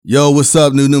Yo, what's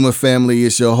up, New Numa family?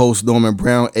 It's your host, Norman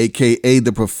Brown, aka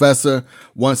The Professor.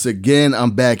 Once again,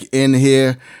 I'm back in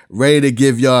here, ready to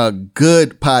give y'all a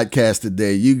good podcast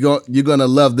today. You're going to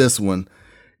love this one.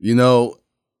 You know,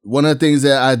 one of the things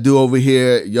that I do over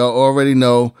here, y'all already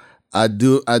know, I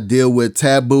deal with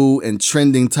taboo and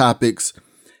trending topics.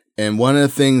 And one of the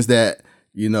things that,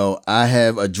 I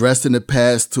have addressed in the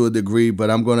past to a degree,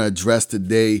 but I'm going to address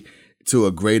today to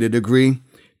a greater degree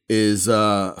is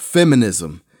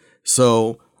feminism.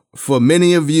 So for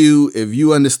many of you, if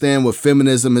you understand what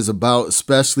feminism is about,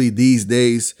 especially these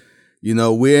days,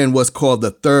 we're in what's called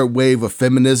the third wave of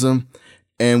feminism.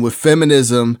 And with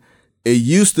feminism, it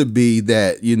used to be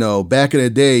that, back in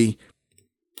the day,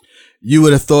 you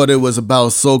would have thought it was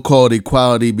about so-called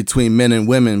equality between men and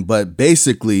women. But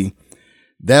basically,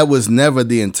 that was never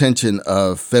the intention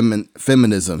of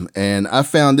feminism. And I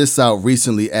found this out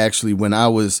recently, actually, when I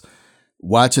was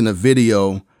watching a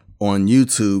video on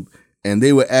YouTube, and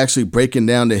they were actually breaking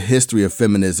down the history of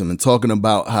feminism and talking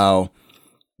about how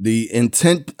the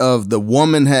intent of the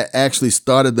woman had actually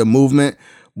started the movement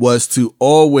was to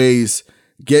always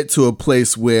get to a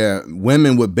place where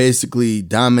women would basically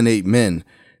dominate men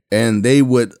and they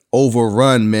would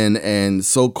overrun men and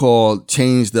so-called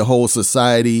change the whole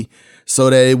society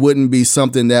so that it wouldn't be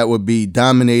something that would be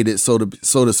dominated, so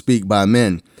to speak, by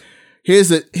men. Here's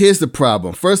the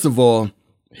problem. First of all,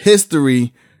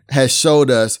 history has showed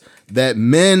us that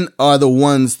men are the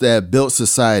ones that built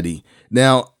society.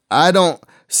 Now, I don't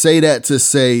say that to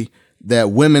say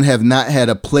that women have not had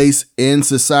a place in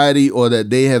society or that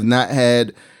they have not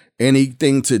had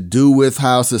anything to do with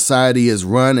how society is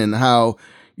run and how,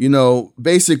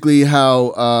 basically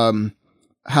how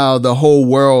the whole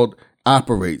world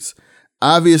operates.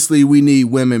 Obviously, we need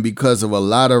women because of a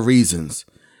lot of reasons.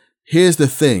 Here's the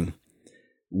thing.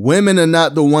 Women are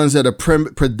not the ones that are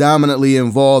predominantly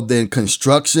involved in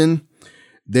construction.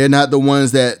 They're not the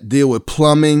ones that deal with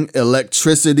plumbing,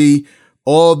 electricity,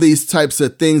 all these types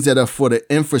of things that are for the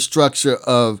infrastructure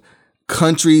of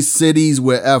countries, cities,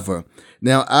 wherever.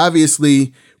 Now,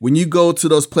 obviously, when you go to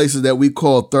those places that we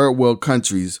call third world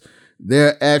countries,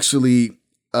 there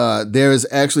is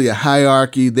actually a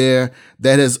hierarchy there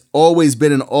that has always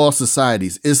been in all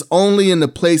societies. It's only in the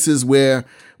places where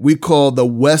we call the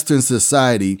Western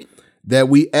society that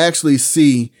we actually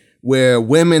see where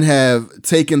women have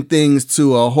taken things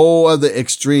to a whole other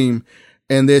extreme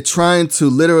and they're trying to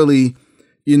literally,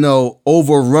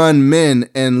 overrun men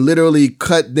and literally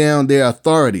cut down their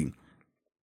authority.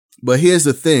 But here's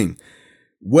the thing,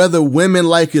 whether women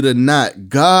like it or not,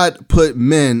 God put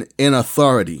men in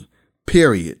authority,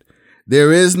 period.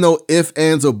 There is no ifs,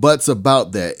 ands, or buts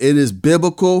about that. It is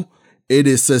biblical. It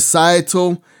is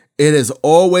societal. It has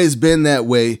always been that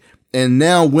way, and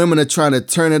now women are trying to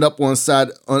turn it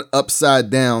upside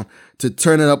down, to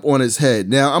turn it up on its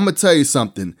head. Now, I'm gonna tell you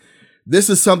something. This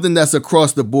is something that's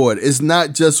across the board. It's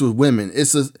not just with women.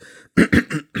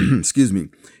 Excuse me.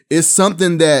 It's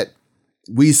something that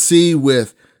we see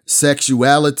with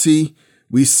sexuality.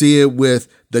 We see it with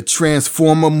the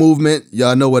transformer movement.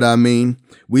 Y'all know what I mean.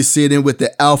 We see it with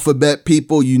the alphabet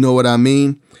people. You know what I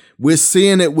mean. We're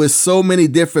seeing it with so many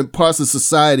different parts of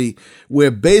society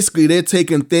where basically they're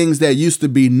taking things that used to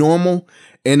be normal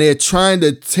and they're trying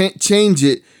to change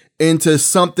it into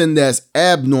something that's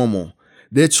abnormal.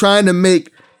 They're trying to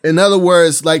make, in other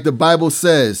words, like the Bible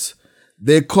says,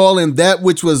 they're calling that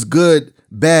which was good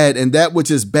bad and that which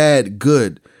is bad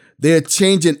good. They're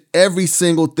changing every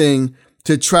single thing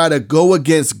to try to go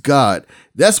against God.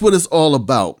 That's what it's all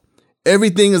about.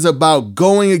 Everything is about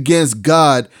going against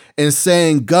God and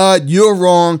saying, God, you're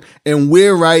wrong and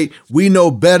we're right. We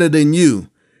know better than you.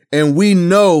 And we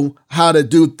know how to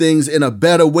do things in a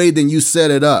better way than you set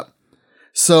it up.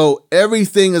 So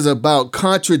everything is about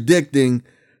contradicting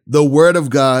the word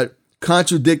of God,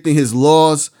 contradicting his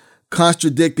laws,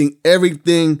 contradicting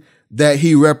everything that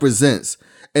he represents.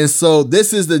 And so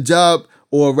this is the job,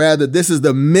 or rather, this is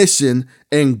the mission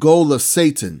and goal of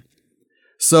Satan.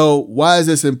 So why is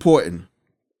this important?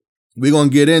 We're going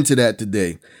to get into that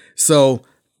today. So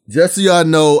just so y'all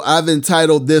know, I've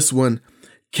entitled this one,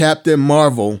 Captain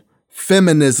Marvel,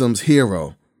 Feminism's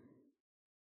Hero.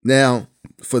 Now,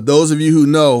 for those of you who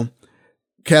know,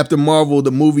 Captain Marvel,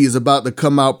 the movie, is about to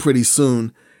come out pretty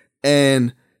soon.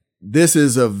 And this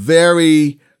is a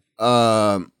very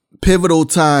pivotal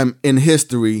time in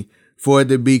history for it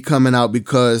to be coming out,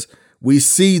 because we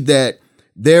see that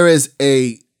there is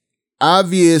a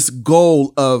obvious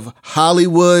goal of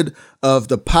Hollywood, of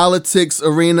the politics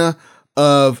arena,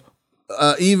 of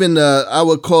even I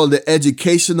would call the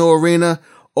educational arena,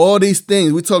 all these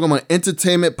things. We're talking about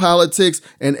entertainment, politics,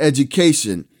 and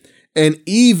education. And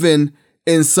even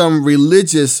in some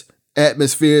religious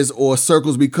atmospheres or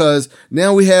circles, because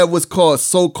now we have what's called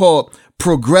so-called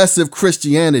progressive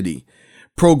Christianity.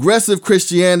 Progressive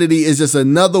Christianity is just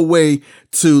another way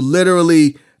to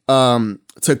literally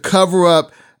to cover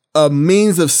up a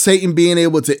means of Satan being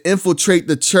able to infiltrate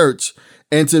the church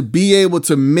and to be able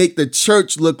to make the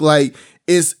church look like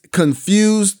it's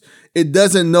confused. It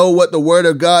doesn't know what the word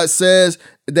of God says,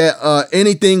 that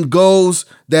anything goes,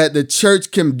 that the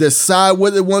church can decide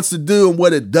what it wants to do and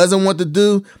what it doesn't want to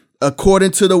do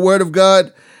according to the word of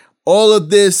God. All of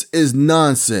this is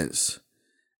nonsense.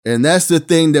 And that's the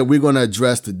thing that we're going to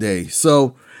address today.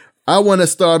 So I want to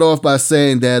start off by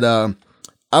saying that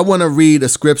I want to read a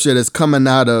scripture that's coming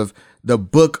out of the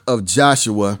book of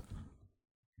Joshua.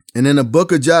 And in the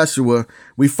book of Joshua,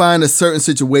 we find a certain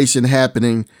situation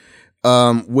happening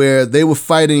where they were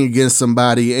fighting against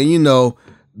somebody. And,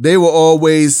 they were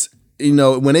always,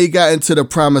 when they got into the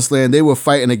promised land, they were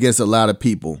fighting against a lot of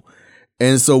people.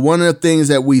 And so one of the things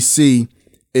that we see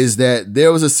is that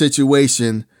there was a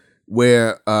situation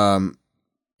where, I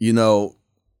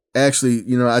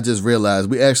just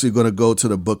realized we're actually going to go to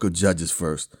the book of Judges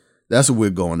first. That's where we're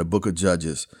going, the book of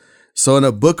Judges. So in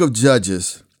the book of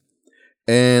Judges,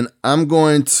 and I'm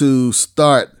going to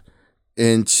start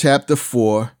in chapter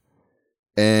 4,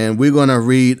 and we're going to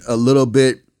read a little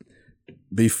bit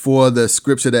before the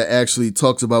scripture that actually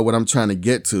talks about what I'm trying to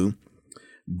get to.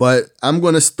 But I'm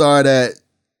going to start at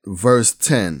verse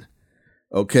 10.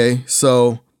 Okay,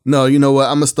 so no, you know what?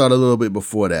 I'm going to start a little bit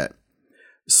before that.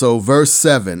 So verse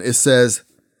 7, it says,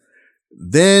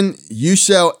 "Then you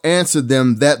shall answer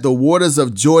them that the waters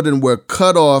of Jordan were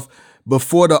cut off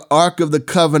before the ark of the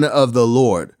covenant of the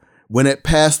Lord, when it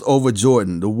passed over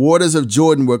Jordan. The waters of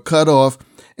Jordan were cut off,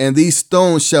 and these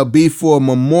stones shall be for a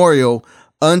memorial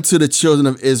unto the children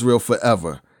of Israel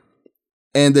forever.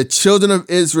 And the children of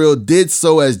Israel did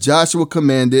so as Joshua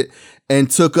commanded, and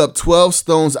took up 12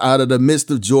 stones out of the midst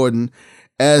of Jordan,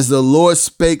 as the Lord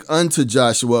spake unto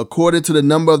Joshua, according to the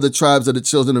number of the tribes of the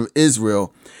children of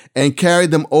Israel, and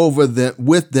carried them over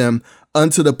with them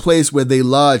unto the place where they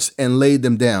lodged, and laid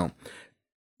them down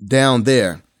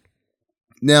there."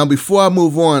 Now, before I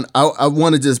move on, I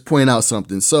want to just point out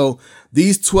something. So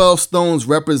these 12 stones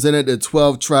represented the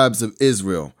 12 tribes of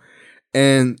Israel.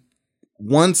 And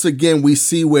once again, we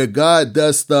see where God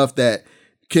does stuff that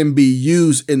can be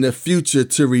used in the future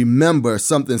to remember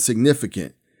something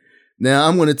significant. Now,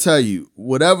 I'm going to tell you,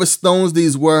 whatever stones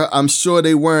these were, I'm sure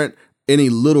they weren't any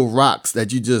little rocks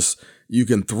that you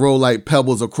can throw like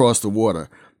pebbles across the water.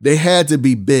 They had to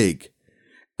be big.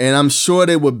 And I'm sure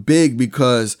they were big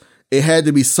because it had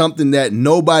to be something that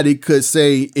nobody could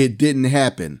say it didn't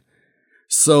happen.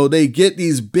 So they get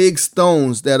these big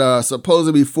stones that are supposed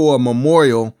to be for a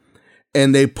memorial,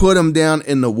 and they put them down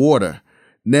in the water.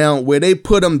 Now, where they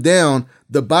put them down,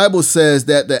 the Bible says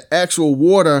that the actual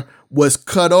water was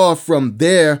cut off from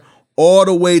there all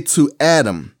the way to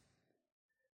Adam.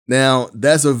 Now,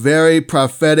 that's a very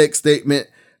prophetic statement.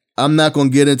 I'm not going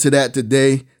to get into that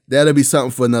today. That'll be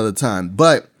something for another time.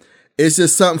 But it's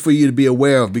just something for you to be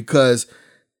aware of, because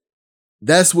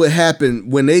that's what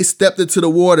happened when they stepped into the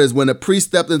waters. When the priest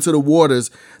stepped into the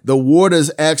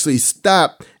waters actually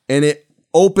stopped, and it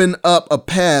opened up a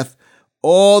path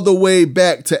all the way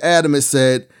back to Adam, it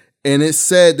said. And it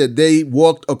said that they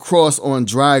walked across on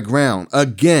dry ground.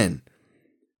 Again,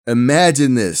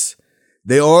 imagine this.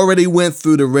 They already went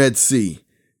through the Red Sea.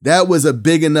 That was a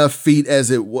big enough feat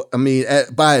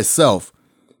by itself.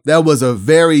 That was a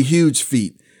very huge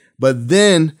feat. But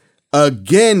then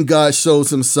again, God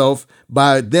shows himself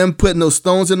by them putting those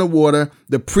stones in the water.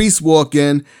 The priests walk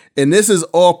in, and this is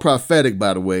all prophetic,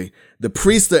 by the way. The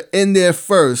priests are in there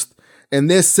first, and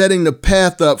they're setting the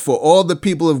path up for all the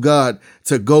people of God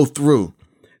to go through.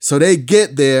 So they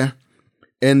get there,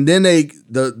 and then they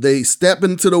step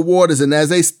into the waters. And as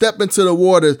they step into the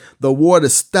water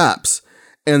stops.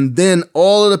 And then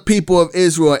all of the people of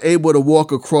Israel are able to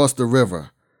walk across the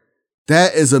river.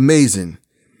 That is amazing.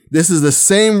 This is the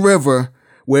same river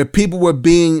where people were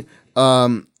being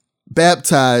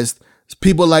baptized.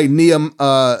 People like Naaman.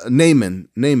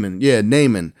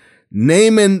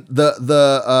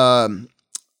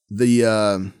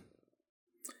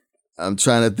 I'm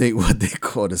trying to think what they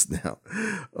call this now.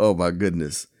 Oh my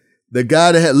goodness. The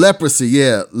guy that had leprosy.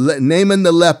 Yeah. Naaman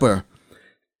the leper.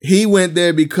 He went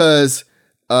there because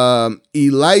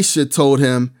Elisha told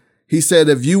him, he said,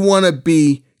 if you want to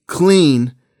be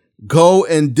clean, go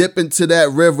and dip into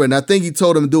that river. And I think he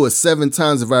told him to do it 7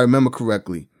 times, if I remember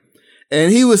correctly.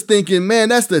 And he was thinking, man,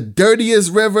 that's the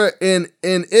dirtiest river in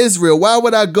Israel. Why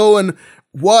would I go and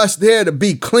wash there to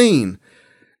be clean?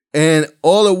 And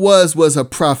all it was a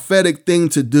prophetic thing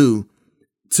to do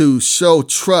to show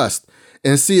trust.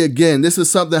 And see, again, this is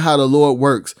something how the Lord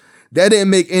works. That didn't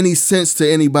make any sense to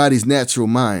anybody's natural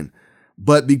mind.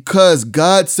 But because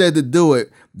God said to do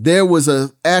it, there was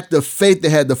an act of faith that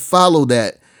had to follow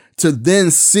that to then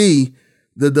see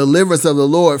the deliverance of the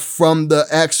Lord from the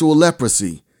actual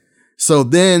leprosy. So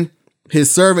then his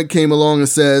servant came along and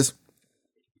says,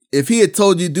 if he had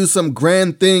told you to do some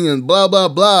grand thing and blah, blah,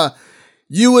 blah,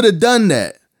 you would have done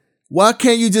that. Why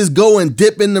can't you just go and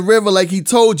dip in the river like he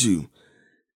told you?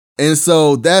 And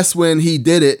so that's when he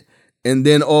did it. And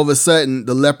then all of a sudden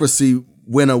the leprosy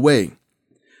went away.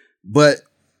 But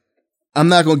I'm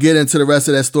not going to get into the rest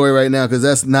of that story right now because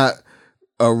that's not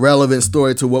a relevant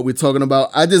story to what we're talking about.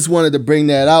 I just wanted to bring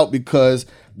that out because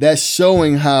that's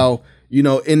showing how,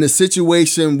 in the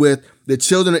situation with the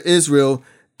children of Israel,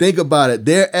 think about it.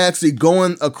 They're actually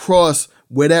going across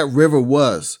where that river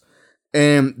was.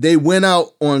 And they went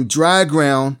out on dry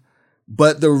ground,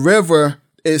 but the river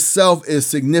itself is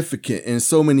significant in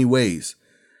so many ways.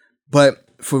 But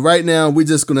for right now, we're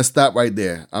just going to stop right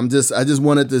there. I just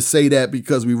wanted to say that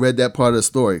because we read that part of the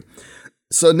story.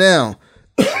 So now,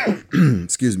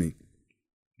 excuse me.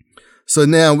 So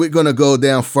now we're going to go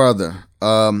down further.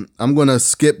 I'm going to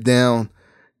skip down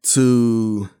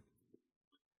to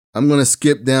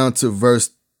verse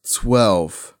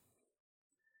 12.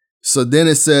 So then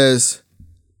it says,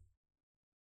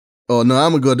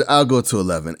 I'll go to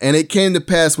 11. And it came to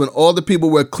pass when all the people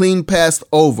were clean passed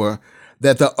over,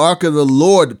 that the ark of the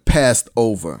Lord passed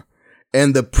over,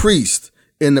 and the priest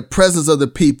in the presence of the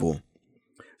people.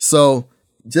 So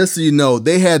just so you know,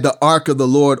 they had the ark of the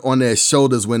Lord on their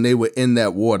shoulders when they were in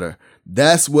that water.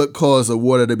 That's what caused the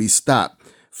water to be stopped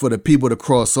for the people to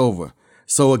cross over.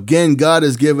 So again, God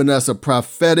has given us a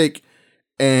prophetic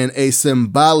and a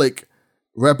symbolic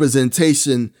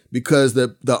representation because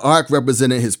the ark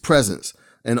represented his presence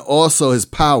and also his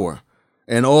power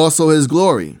and also his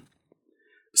glory.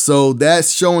 So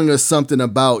that's showing us something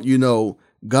about,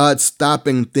 God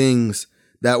stopping things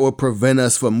that will prevent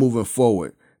us from moving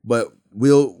forward. But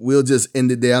we'll just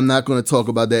end it there. I'm not going to talk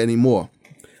about that anymore.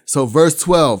 So verse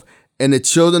 12, and the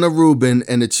children of Reuben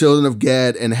and the children of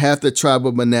Gad and half the tribe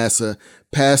of Manasseh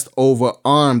passed over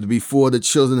armed before the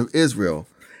children of Israel,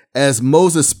 as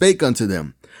Moses spake unto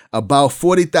them. About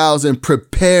 40,000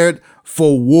 prepared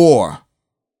for war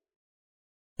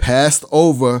passed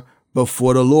over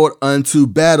before the Lord unto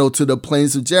battle to the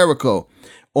plains of Jericho.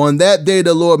 On that day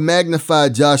the Lord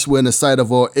magnified Joshua in the sight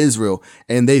of all Israel,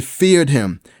 and they feared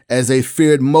him as they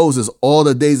feared Moses all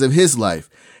the days of his life.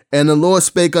 And the Lord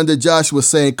spake unto Joshua,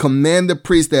 saying, command the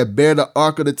priests that bear the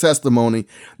ark of the testimony,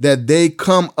 that they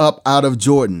come up out of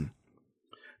Jordan.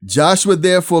 Joshua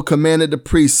therefore commanded the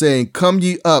priests, saying, come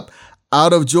ye up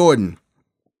out of Jordan.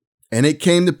 And it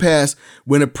came to pass,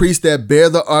 when the priests that bear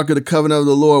the ark of the covenant of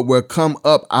the Lord were come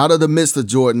up out of the midst of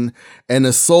Jordan, and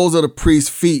the soles of the priests'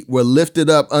 feet were lifted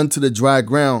up unto the dry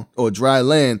ground or dry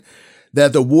land,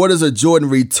 that the waters of Jordan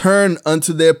returned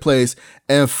unto their place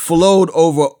and flowed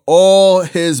over all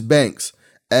his banks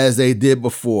as they did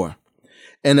before.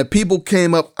 And the people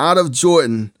came up out of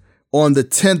Jordan on the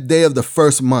 10th day of the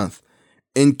first month,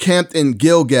 encamped in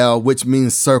Gilgal, which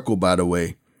means circle, by the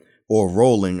way, or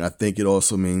rolling, I think it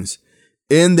also means,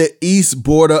 in the east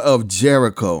border of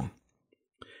Jericho.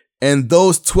 And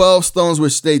those 12 stones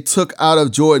which they took out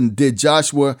of Jordan did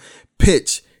Joshua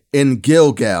pitch in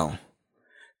Gilgal.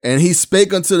 And he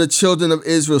spake unto the children of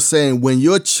Israel, saying, when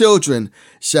your children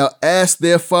shall ask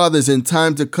their fathers in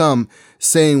time to come,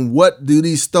 saying, what do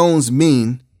these stones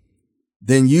mean?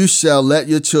 Then you shall let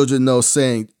your children know,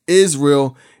 saying,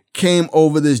 Israel came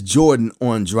over this Jordan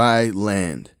on dry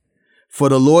land. For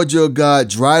the Lord your God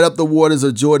dried up the waters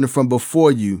of Jordan from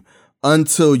before you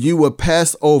until you were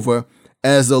passed over,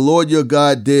 as the Lord your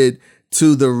God did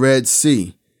to the Red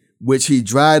Sea, which he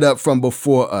dried up from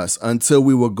before us until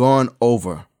we were gone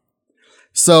over.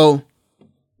 So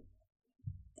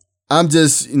I'm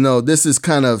just, this is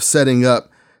kind of setting up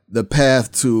the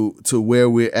path to where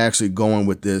we're actually going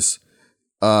with this.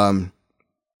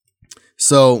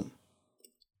 So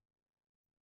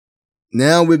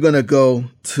now we're going to go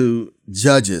to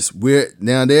Judges.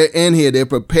 Now they're in here. They're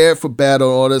prepared for battle.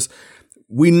 All this.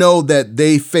 We know that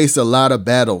they faced a lot of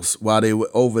battles while they were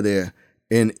over there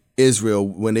in Israel.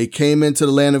 When they came into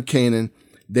the land of Canaan,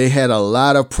 they had a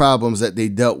lot of problems that they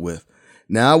dealt with.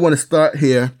 Now I want to start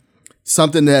here,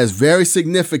 something that is very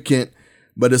significant,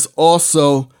 but it's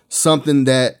also something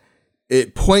that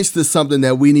it points to something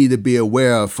that we need to be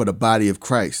aware of for the body of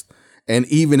Christ and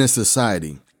even in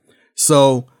society.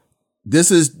 So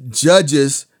this is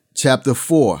Judges chapter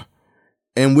 4,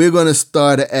 and we're going to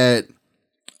start at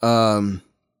verse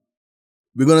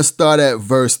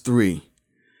 3.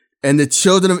 And the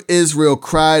children of Israel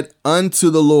cried unto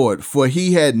the Lord, for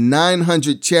he had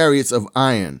 900 chariots of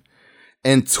iron,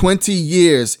 and 20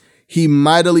 years he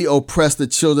mightily oppressed the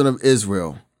children of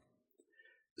Israel.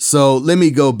 So let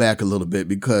me go back a little bit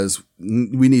because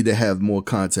we need to have more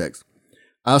context.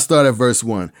 I'll start at verse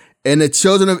 1. And the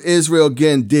children of Israel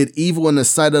again did evil in the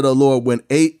sight of the Lord when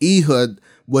Ehud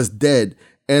was dead.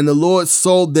 And the Lord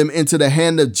sold them into the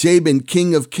hand of Jabin,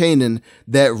 king of Canaan,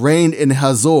 that reigned in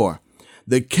Hazor,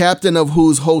 the captain of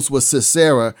whose host was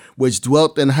Sisera, which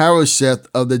dwelt in Harosheth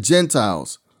of the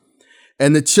Gentiles.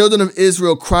 And the children of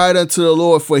Israel cried unto the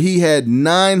Lord, for he had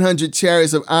 900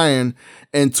 chariots of iron,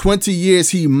 and 20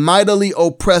 years he mightily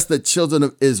oppressed the children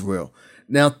of Israel.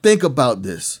 Now think about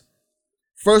this.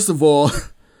 First of all,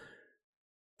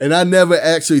 and I never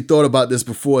actually thought about this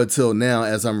before until now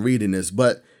as I'm reading this,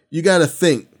 but you got to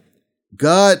think,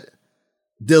 God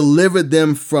delivered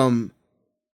them from,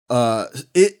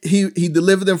 he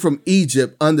delivered them from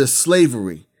Egypt under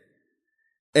slavery.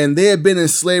 And they had been in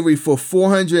slavery for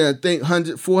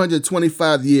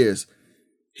 425 years.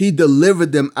 He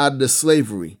delivered them out of the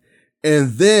slavery.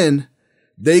 And then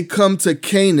they come to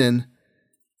Canaan,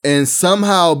 and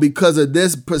somehow because of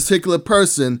this particular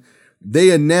person,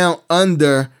 they are now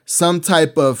under some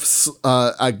type of,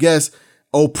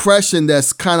 oppression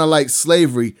that's kind of like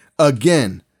slavery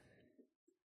again.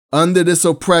 Under this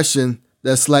oppression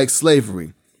that's like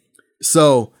slavery.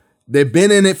 So they've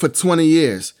been in it for 20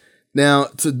 years. Now,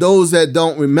 to those that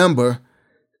don't remember,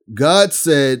 God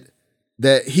said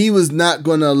that he was not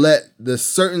going to let the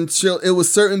certain children, it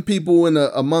was certain people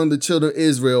among the children of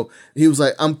Israel. He was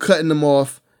like, I'm cutting them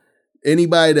off.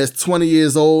 Anybody that's 20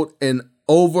 years old and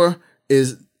over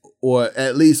or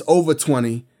at least over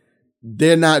 20,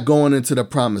 they're not going into the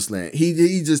promised land.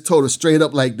 He just told us straight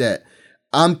up like that.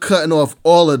 I'm cutting off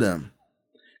all of them.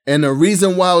 And the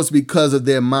reason why was because of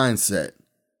their mindset.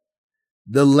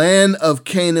 The land of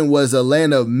Canaan was a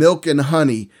land of milk and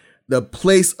honey, the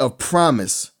place of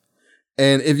promise.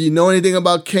 And if you know anything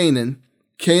about Canaan,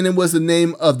 Canaan was the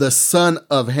name of the son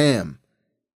of Ham.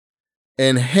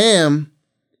 And Ham,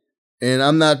 and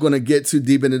I'm not going to get too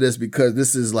deep into this because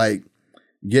this is like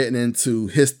getting into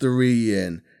history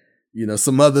and,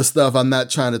 some other stuff I'm not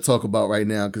trying to talk about right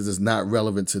now because it's not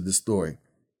relevant to this story.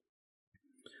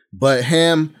 But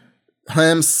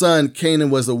Ham's son, Canaan,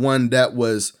 was the one that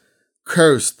was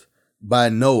cursed by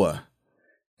Noah.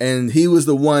 And he was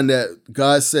the one that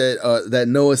God said, that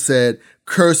Noah said,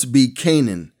 cursed be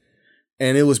Canaan.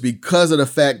 And it was because of the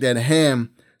fact that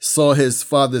Ham saw his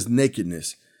father's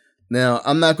nakedness. Now,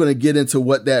 I'm not going to get into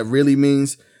what that really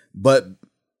means, but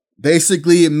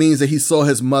basically it means that he saw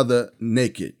his mother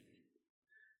naked.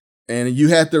 And you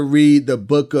have to read the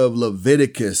book of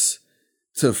Leviticus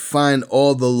to find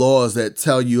all the laws that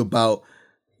tell you about,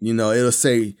 it'll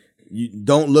say, you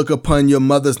don't look upon your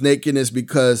mother's nakedness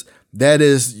because that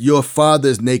is your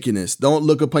father's nakedness. Don't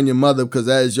look upon your mother because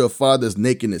that is your father's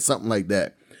nakedness, something like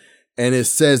that. And it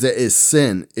says that it's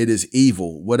sin, it is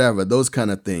evil, whatever, those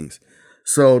kind of things.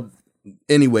 So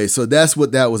anyway, so that's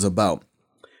what that was about.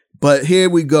 But here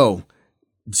we go.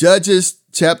 Judges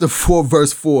chapter 4,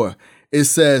 verse 4. It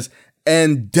says,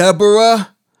 and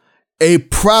Deborah, a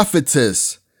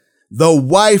prophetess, the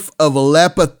wife of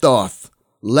Lapidoth,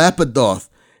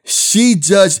 she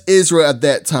judged Israel at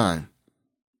that time.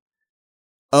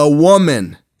 A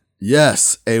woman,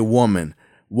 yes, a woman,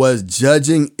 was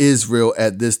judging Israel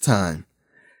at this time.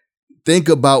 Think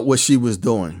about what she was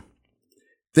doing.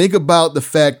 Think about the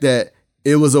fact that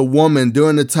it was a woman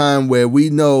during the time where we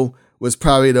know was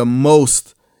probably the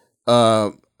most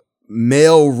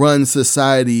male-run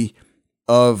society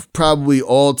of probably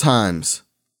all times.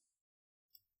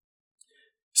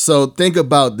 So think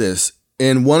about this.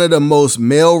 In one of the most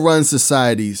male-run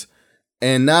societies,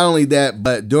 and not only that,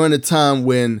 but during a time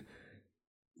when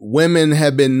women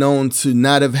have been known to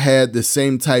not have had the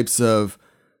same types of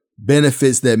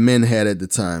benefits that men had at the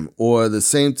time, or the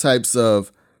same types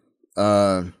of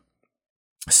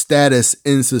status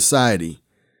in society.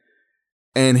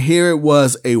 And here it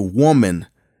was, a woman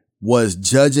was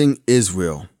judging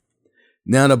Israel.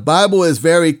 Now, the Bible is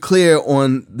very clear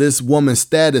on this woman's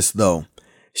status, though.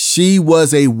 She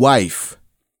was a wife.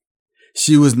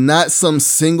 She was not some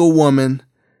single woman.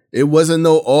 It wasn't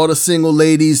no all the single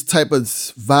ladies type of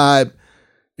vibe.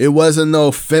 It wasn't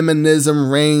no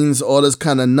feminism reigns, all this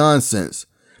kind of nonsense.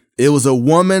 It was a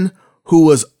woman who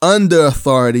was under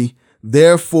authority,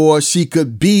 therefore she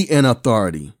could be in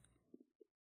authority.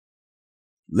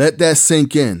 Let that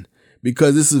sink in,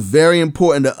 because this is very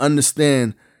important to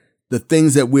understand the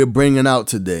things that we're bringing out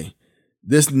today.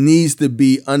 This needs to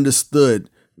be understood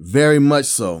very much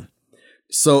so.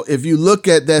 So if you look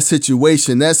at that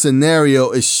situation, that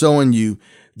scenario is showing you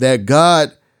that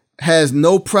God has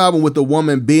no problem with the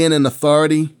woman being in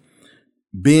authority,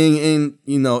 being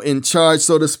in charge,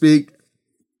 so to speak,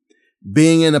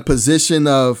 being in a position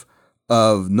of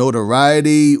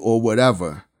notoriety or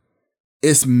whatever.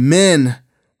 It's men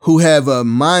who have a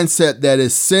mindset that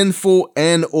is sinful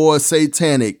and or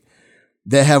satanic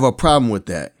that have a problem with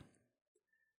that.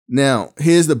 Now,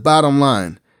 here's the bottom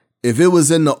line. If it was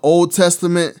in the Old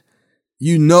Testament,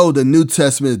 the New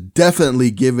Testament is definitely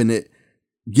giving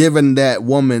that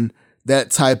woman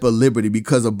that type of liberty,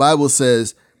 because the Bible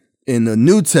says in the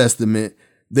New Testament,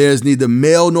 there's neither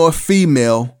male nor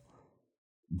female,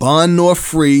 bond nor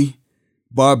free,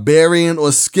 barbarian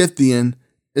or Scythian.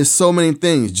 It's so many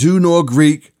things, Jew nor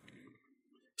Greek.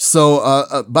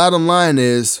 So bottom line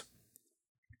is,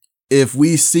 if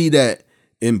we see that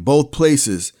in both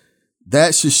places,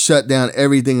 that should shut down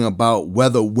everything about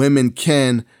whether women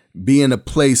can be in a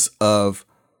place of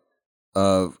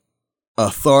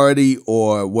authority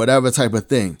or whatever type of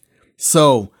thing.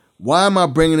 So why am I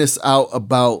bringing this out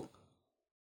about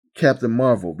Captain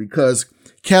Marvel? Because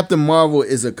Captain Marvel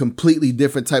is a completely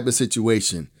different type of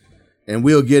situation. And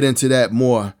we'll get into that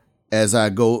more as I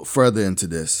go further into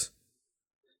this.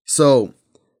 So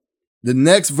the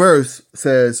next verse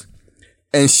says,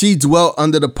 "And she dwelt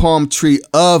under the palm tree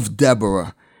of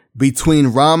Deborah between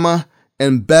Ramah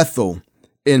and Bethel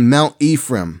in Mount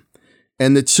Ephraim.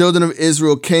 And the children of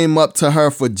Israel came up to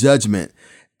her for judgment.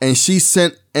 And she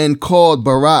sent and called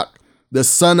Barak, the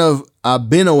son of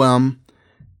Abinoam,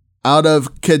 out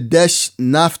of Kadesh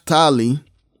Naphtali,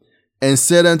 and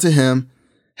said unto him,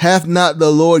 Hath not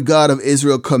the Lord God of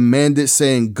Israel commanded,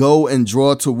 saying, Go and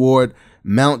draw toward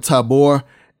Mount Tabor,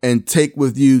 and take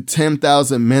with you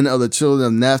 10,000 men of the children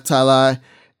of Naphtali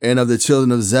and of the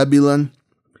children of Zebulun?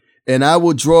 And I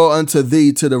will draw unto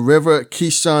thee to the river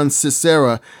Kishon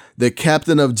Sisera, the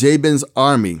captain of Jabin's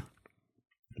army,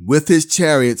 with his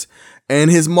chariots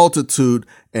and his multitude,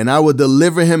 and I will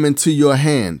deliver him into your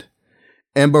hand.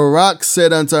 And Barak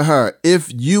said unto her,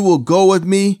 If you will go with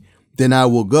me, then I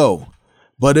will go.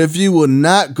 But if you will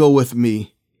not go with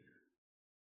me,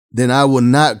 then I will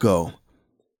not go.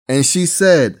 And she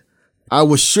said, I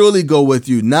will surely go with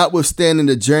you, notwithstanding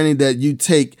the journey that you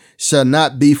take shall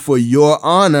not be for your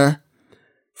honor,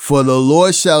 for the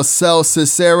Lord shall sell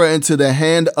Sisera into the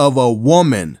hand of a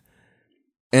woman.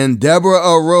 And Deborah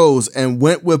arose and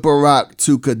went with Barak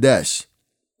to Kadesh.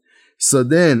 So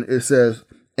then it says,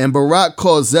 And Barak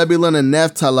called Zebulun and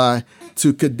Naphtali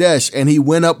to Kadesh, and he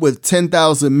went up with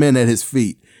 10,000 men at his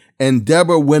feet, and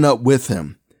Deborah went up with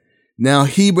him. Now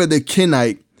Heber the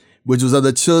Kenite, which was of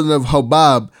the children of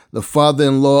Hobab, the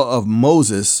father-in-law of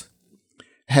Moses,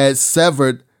 had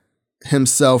severed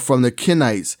himself from the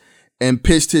Kenites, and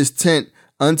pitched his tent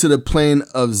unto the plain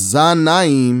of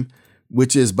Zanaim,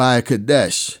 which is by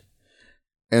Kadesh.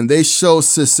 And they showed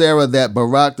Sisera that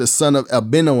Barak the son of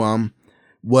Abinoam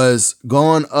was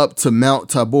gone up to Mount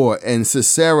Tabor, and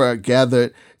Sisera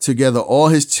gathered together all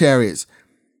his chariots,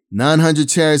 900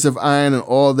 chariots of iron, and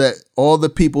all the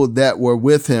people that were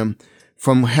with him,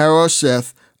 from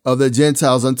Harosheth of the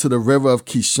Gentiles unto the river of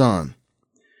Kishon.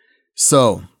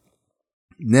 So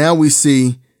now we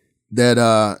see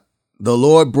that the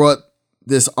Lord brought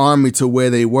this army to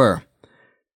where they were.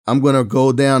 I'm going to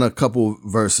go down a couple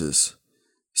verses.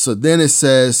 So then it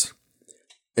says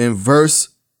in verse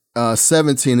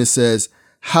 17, it says,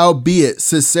 Howbeit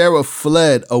Sisera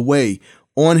fled away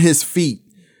on his feet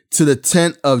to the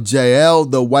tent of Jael,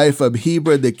 the wife of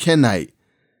Heber the Kenite.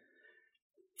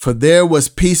 For there was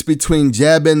peace between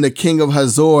Jabin the king of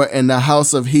Hazor and the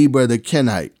house of Heber the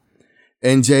Kenite.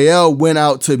 And Jael went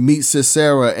out to meet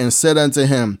Sisera and said unto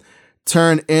him,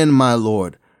 Turn in, my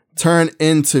lord, turn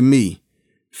in to me.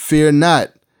 Fear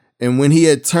not. And when he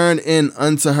had turned in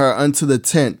unto her unto the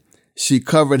tent, she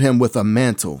covered him with a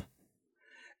mantle.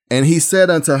 And he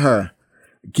said unto her,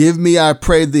 Give me, I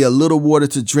pray thee, a little water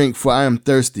to drink, for I am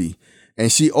thirsty.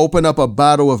 And she opened up a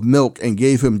bottle of milk and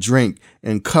gave him drink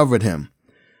and covered him.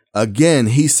 Again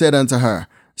he said unto her,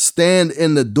 Stand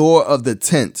in the door of the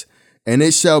tent, and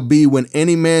it shall be when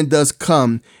any man does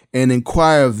come and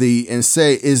inquire of thee and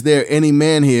say, Is there any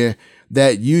man here?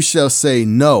 That you shall say,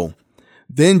 No.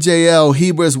 Then Jael,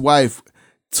 Heber's wife,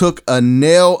 took a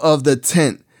nail of the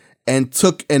tent and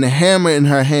took an hammer in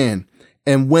her hand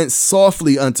and went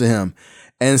softly unto him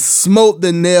and smote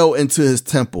the nail into his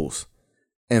temples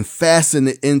and fastened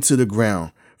it into the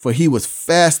ground, for he was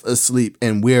fast asleep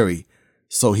and weary.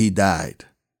 So he died.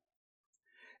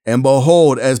 And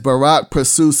behold, as Barak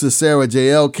pursued Sisera,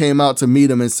 Jael came out to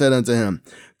meet him and said unto him,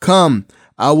 Come,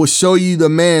 I will show you the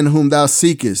man whom thou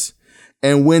seekest.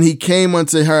 And when he came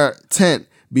unto her tent,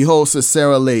 behold,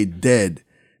 Sisera lay dead,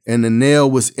 and the nail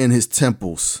was in his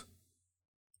temples.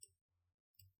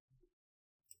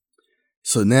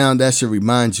 So now that should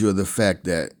remind you of the fact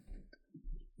that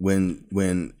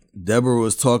when Deborah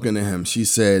was talking to him, she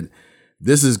said,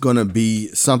 this is going to be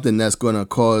something that's going to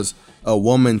cause a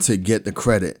woman to get the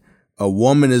credit. A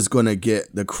woman is going to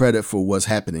get the credit for what's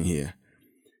happening here.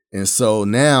 And so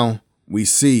now we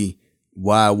see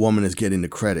why a woman is getting the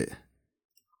credit.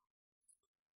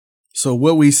 So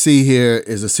what we see here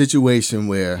is a situation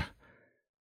where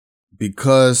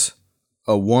because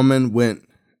a woman went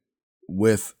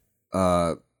with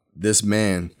this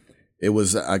man,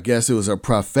 I guess it was a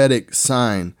prophetic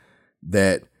sign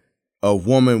that a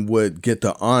woman would get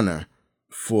the honor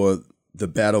for the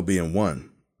battle being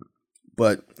won.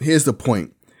 But here's the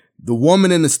point. The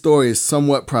woman in the story is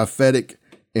somewhat prophetic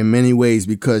in many ways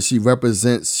because she can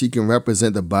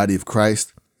represent the body of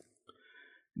Christ,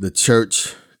 the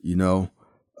church, the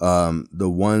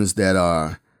ones that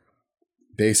are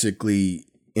basically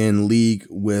in league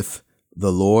with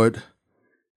the Lord.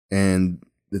 And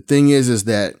the thing is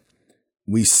that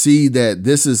we see that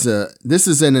this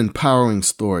is an empowering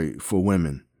story for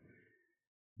women.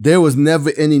 There was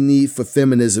never any need for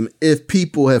feminism if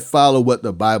people had followed what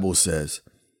the Bible says.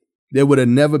 There would have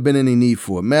never been any need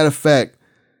for it. Matter of fact,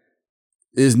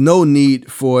 there's no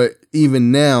need for it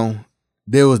even now.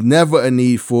 There was never a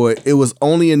need for it. It was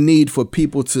only a need for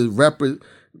people to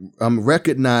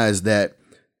recognize that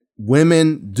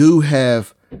women do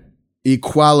have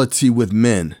equality with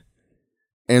men,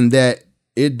 and that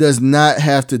it does not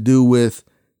have to do with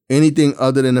anything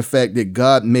other than the fact that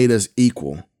God made us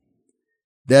equal.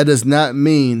 That does not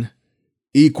mean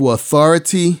equal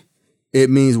authority. It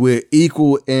means we're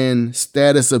equal in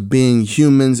status of being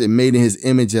humans and made in his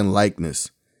image and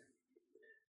likeness.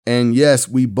 And yes,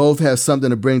 we both have something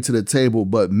to bring to the table,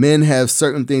 but men have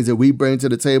certain things that we bring to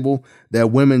the table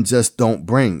that women just don't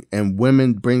bring. And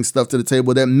women bring stuff to the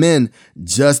table that men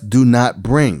just do not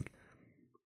bring.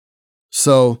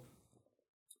 So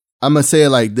I'm going to say it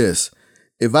like this.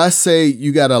 If I say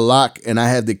you got a lock and I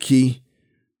have the key,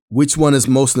 which one is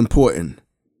most important?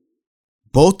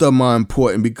 Both of them are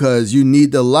important because you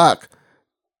need the lock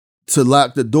to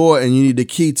lock the door and you need the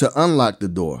key to unlock the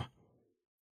door.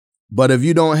 But if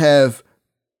you don't have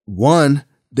one,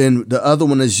 then the other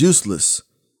one is useless.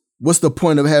 What's the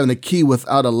point of having a key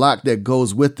without a lock that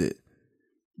goes with it?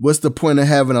 What's the point of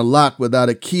having a lock without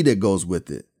a key that goes with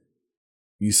it?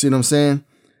 You see what I'm saying?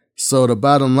 So the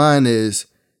bottom line is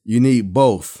you need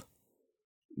both.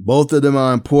 Both of them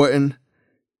are important,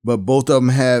 but both of them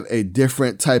have a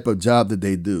different type of job that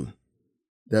they do.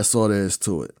 That's all there is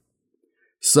to it.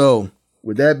 So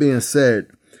with that being said,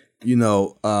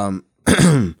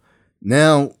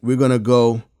 now we're going to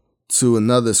go to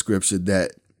another scripture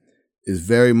that is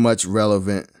very much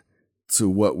relevant to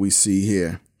what we see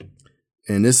here.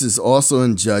 And this is also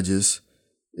in Judges.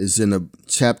 It's in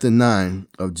chapter 9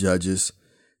 of Judges.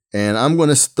 And I'm going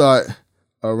to start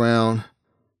around,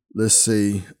 let's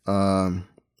see, because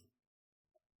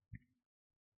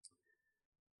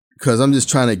I'm just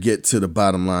trying to get to the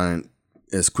bottom line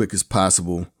as quick as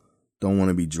possible. Don't want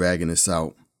to be dragging this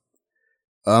out.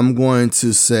 I'm going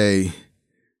to say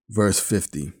verse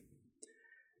 50.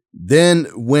 Then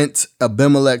went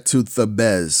Abimelech to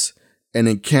Thebez and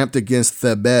encamped against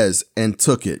Thebez and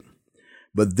took it.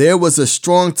 But there was a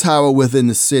strong tower within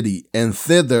the city, and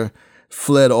thither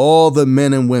fled all the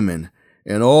men and women,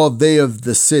 and all they of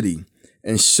the city,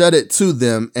 and shut it to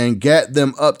them, and gat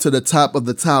them up to the top of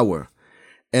the tower.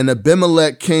 And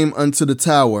Abimelech came unto the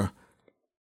tower,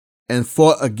 and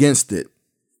fought against it,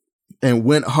 and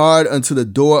went hard unto the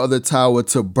door of the tower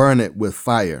to burn it with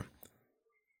fire.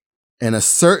 And a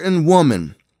certain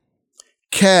woman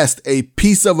cast a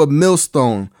piece of a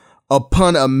millstone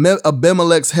upon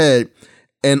Abimelech's head,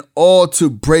 and all to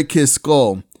break his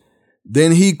skull.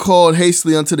 Then he called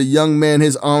hastily unto the young man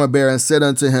his armor bearer, and said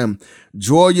unto him,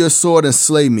 Draw your sword and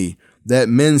slay me, that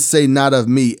men say not of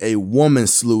me, a woman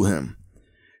slew him.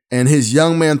 And his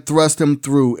young man thrust him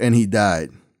through, and he died.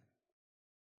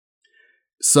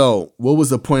 So what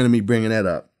was the point of me bringing that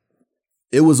up?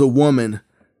 It was a woman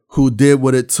who did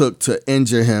what it took to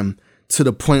injure him to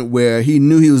the point where he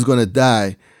knew he was going to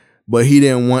die, but he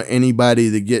didn't want he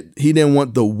didn't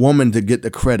want the woman to get the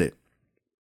credit.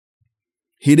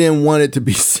 He didn't want it to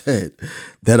be said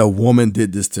that a woman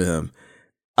did this to him.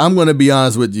 I'm going to be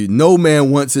honest with you. No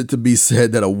man wants it to be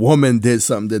said that a woman did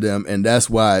something to them, and that's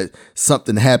why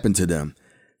something happened to them.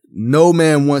 No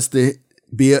man wants to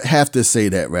have to say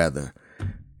that, rather.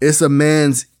 It's a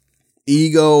man's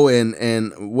ego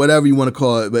and whatever you want to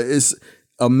call it, but it's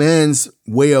a man's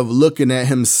way of looking at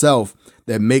himself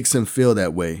that makes him feel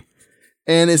that way.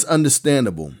 And it's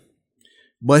understandable.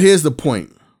 But here's the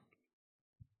point.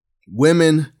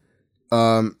 Women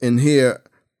in here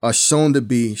are shown to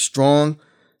be strong.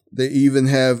 They even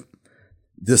have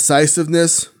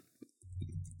decisiveness.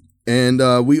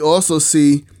 And we also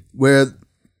see where,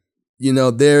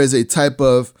 there is a type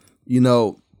of,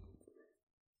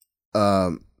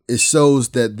 it shows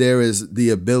that there is the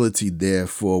ability there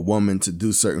for a woman to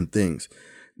do certain things.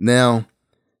 Now,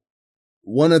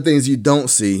 one of the things you don't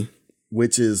see,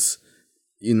 which is,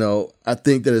 I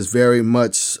think that is very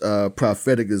much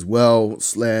prophetic as well, /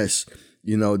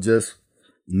 just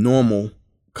normal,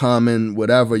 common,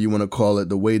 whatever you want to call it,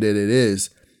 the way that it is.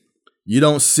 You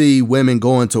don't see women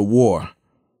going to war.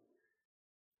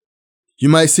 You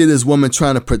might see this woman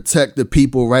trying to protect the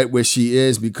people right where she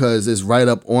is because it's right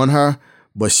up on her,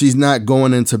 but she's not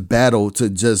going into battle to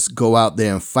just go out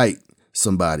there and fight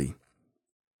somebody.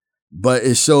 But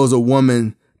it shows a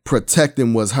woman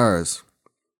protecting what's hers,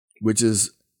 which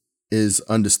is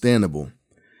understandable.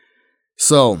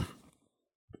 So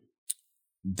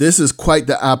this is quite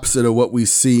the opposite of what we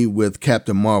see with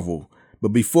Captain Marvel. But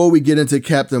before we get into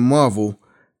Captain Marvel,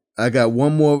 I got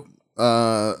one more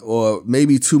or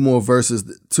maybe two more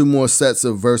sets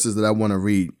of verses that I want to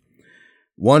read.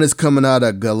 One is coming out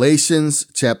of Galatians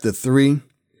chapter 3,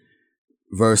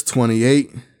 verse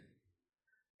 28.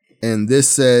 And this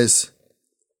says,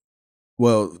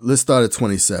 well, let's start at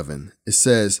 27. It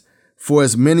says, "For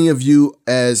as many of you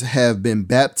as have been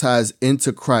baptized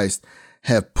into Christ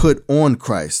have put on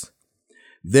Christ.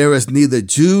 There is neither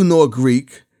Jew nor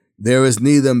Greek. There is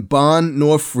neither bond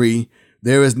nor free.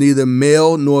 There is neither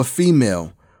male nor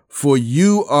female. For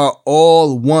you are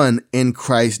all one in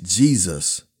Christ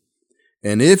Jesus.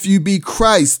 And if you be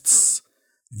Christ's,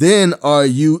 then are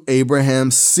you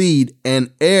Abraham's seed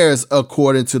and heirs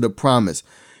according to the promise."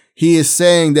 He is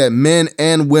saying that men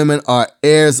and women are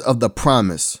heirs of the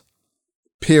promise.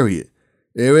 Period.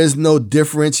 There is no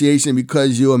differentiation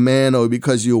because you're a man or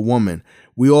because you're a woman.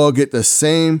 We all get the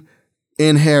same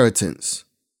inheritance.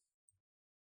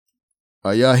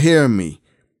 Are y'all hearing me?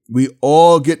 We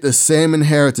all get the same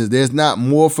inheritance. There's not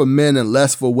more for men and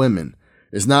less for women.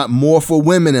 It's not more for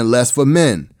women and less for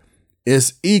men.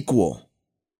 It's equal.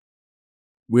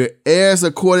 We're heirs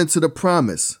according to the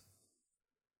promise.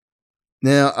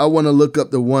 Now, I want to look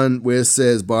up the one where it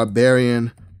says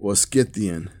barbarian or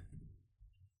Scythian.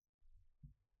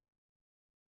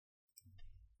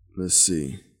 Let's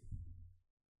see.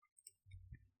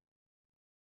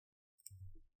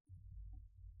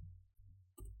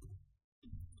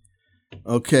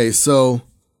 Okay, so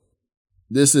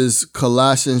this is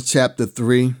Colossians chapter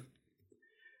 3,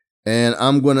 and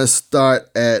I'm going to start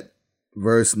at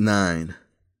verse 9.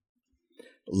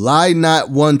 "Lie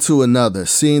not one to another,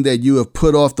 seeing that you have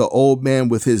put off the old man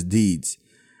with his deeds,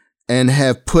 and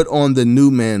have put on the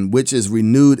new man, which is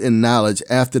renewed in knowledge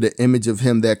after the image of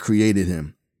him that created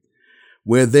him.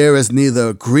 Where there is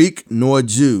neither Greek nor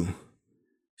Jew,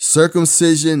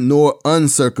 circumcision nor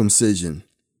uncircumcision,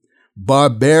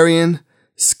 barbarian,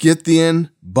 Scythian,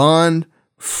 bond,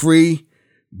 free,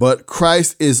 but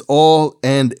Christ is all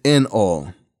and in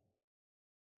all.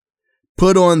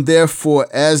 Put on therefore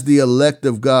as the elect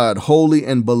of God, holy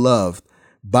and beloved,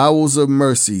 bowels of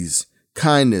mercies,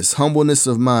 kindness, humbleness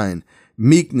of mind,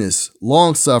 meekness,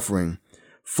 long-suffering,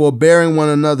 forbearing one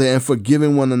another and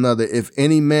forgiving one another. If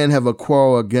any man have a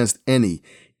quarrel against any,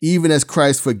 even as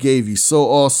Christ forgave you, so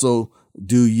also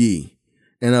do ye.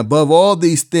 And above all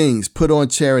these things, put on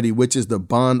charity, which is the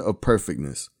bond of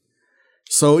perfectness."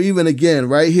 So even again,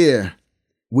 right here,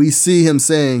 we see him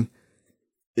saying,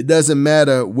 it doesn't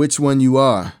matter which one you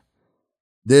are.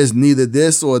 There's neither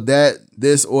this or that,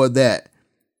 this or that.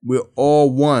 We're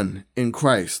all one in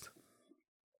Christ.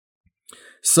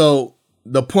 So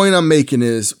the point I'm making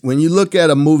is when you look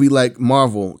at a movie like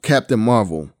Marvel, Captain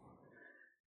Marvel,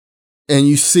 and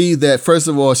you see that, first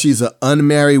of all, she's an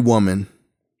unmarried woman.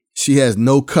 She has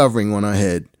no covering on her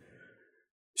head.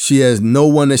 She has no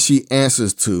one that she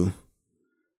answers to.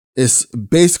 It's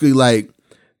basically like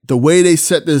the way they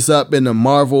set this up in the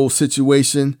Marvel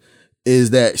situation is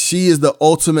that she is the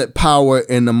ultimate power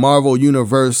in the Marvel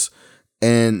universe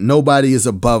and nobody is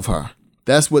above her.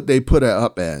 That's what they put her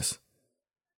up as.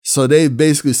 So they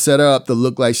basically set her up to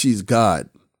look like she's God.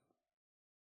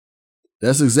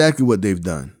 That's exactly what they've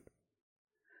done.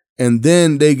 And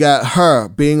then they got her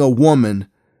being a woman,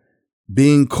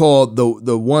 being called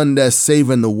the one that's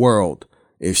saving the world.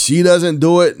 If she doesn't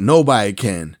do it, nobody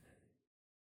can.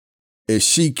 If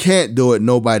she can't do it,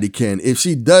 nobody can. If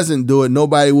she doesn't do it,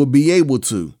 nobody will be able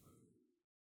to.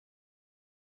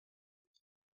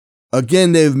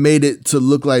 Again, they've made it to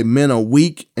look like men are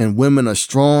weak and women are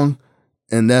strong,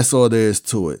 and that's all there is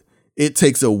to it. It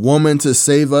takes a woman to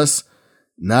save us,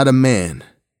 not a man.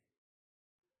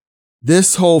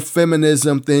 This whole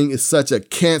feminism thing is such a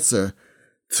cancer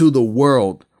to the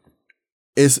world.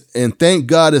 And thank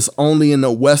God it's only in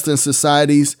the Western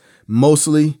societies,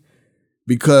 mostly,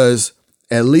 because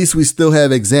at least we still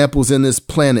have examples in this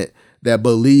planet that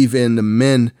believe in the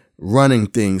men running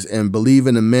things and believe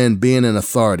in the men being in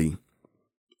authority.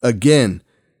 Again,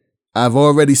 I've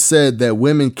already said that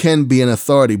women can be in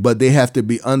authority, but they have to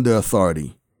be under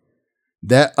authority.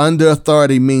 That under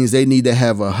authority means they need to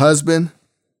have a husband,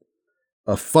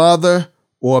 a father,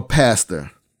 or a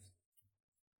pastor.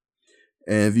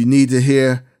 And if you need to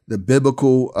hear the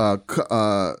biblical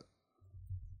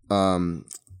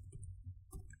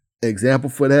example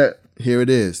for that, here it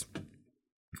is.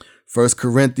 1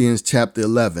 Corinthians chapter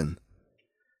 11.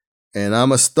 And I'm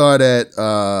going to start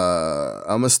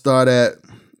at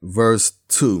verse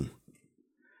 2.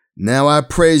 Now I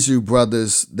praise you,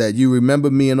 brothers, that you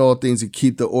remember me in all things and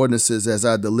keep the ordinances as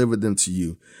I delivered them to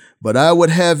you. But I would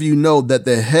have you know that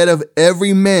the head of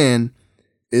every man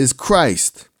is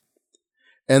Christ,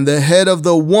 and the head of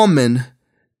the woman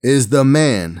is the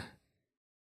man.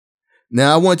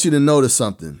 Now I want you to notice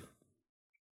something.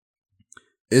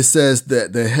 It says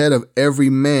that the head of every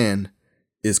man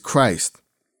is Christ.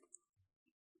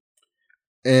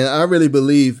 And I really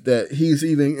believe that he's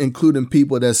even including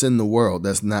people that's in the world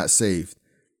that's not saved.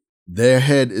 Their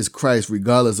head is Christ,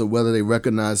 regardless of whether they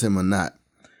recognize him or not.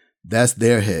 That's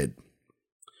their head.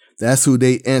 That's who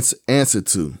they answer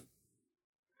to.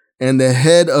 And the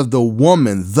head of the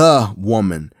woman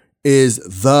is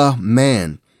the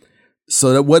man.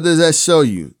 So that what does that show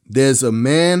you? There's a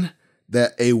man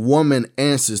that a woman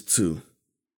answers to.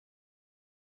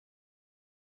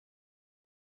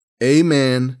 A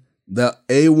man that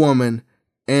a woman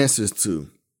answers to.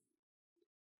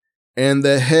 And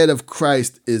the head of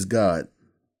Christ is God.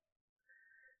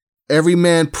 Every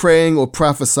man praying or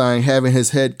prophesying, having his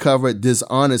head covered,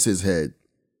 dishonors his head.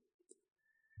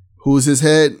 Who's his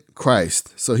head?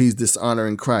 Christ. So he's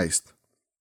dishonoring Christ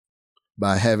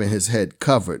by having his head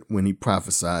covered when he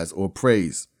prophesies or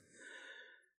prays.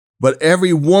 But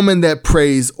every woman that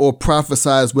prays or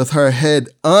prophesies with her head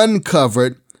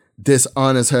uncovered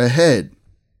dishonors her head.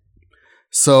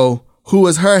 So who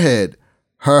is her head?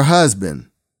 Her husband.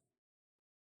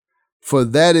 For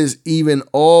that is even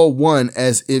all one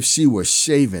as if she were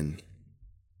shaven.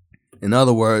 In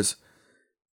other words,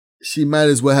 she might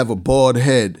as well have a bald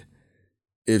head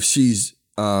if she's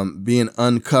being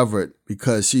uncovered,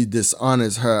 because she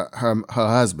dishonors her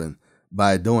husband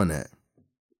by doing that.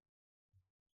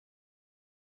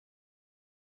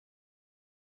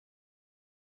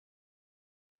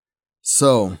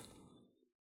 So,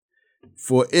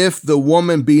 for if the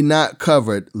woman be not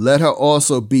covered, let her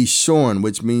also be shorn,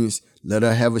 which means let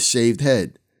her have a shaved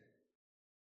head.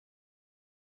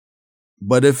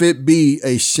 But if it be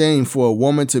a shame for a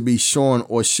woman to be shorn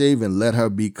or shaven, let her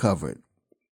be covered.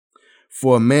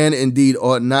 For a man indeed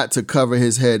ought not to cover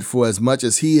his head, for as much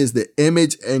as he is the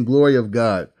image and glory of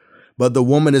God, but the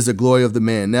woman is the glory of the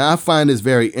man. Now, I find this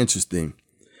very interesting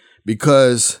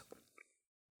because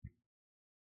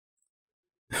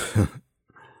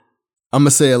I'm going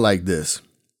to say it like this.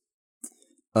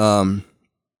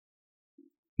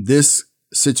 This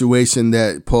situation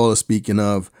that Paul is speaking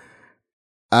of,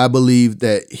 I believe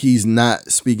that he's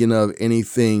not speaking of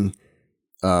anything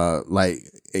like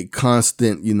a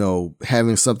constant,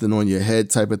 having something on your head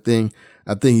type of thing.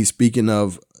 I think he's speaking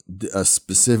of a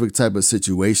specific type of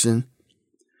situation.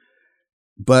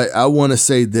 But I want to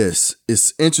say this.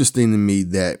 It's interesting to me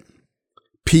that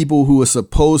people who are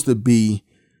supposed to be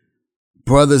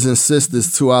brothers and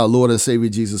sisters to our Lord and Savior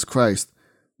Jesus Christ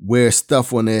wear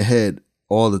stuff on their head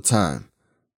all the time.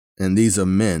 And these are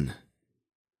men.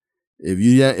 If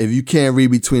you can't read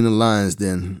between the lines,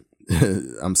 then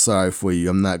I'm sorry for you.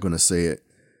 I'm not going to say it.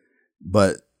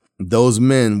 But those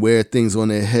men wear things on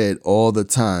their head all the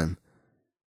time.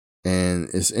 And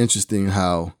it's interesting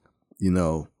how,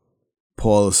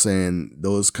 Paul is saying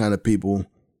those kind of people,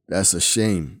 that's a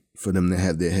shame for them to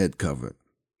have their head covered.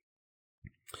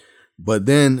 But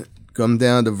then come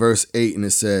down to verse 8 and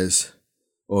it says,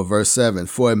 or verse 7,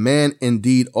 for a man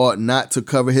indeed ought not to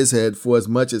cover his head, for as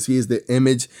much as he is the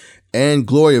image and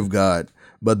glory of God,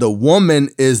 but the woman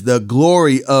is the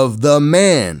glory of the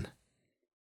man.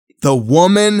 The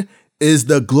woman is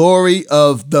the glory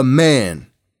of the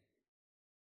man.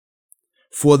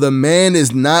 For the man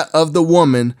is not of the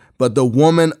woman, but the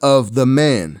woman of the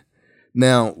man.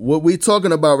 Now, what we're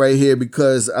talking about right here,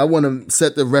 because I want to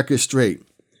set the record straight.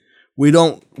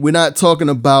 We're not talking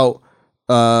about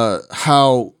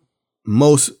how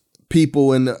most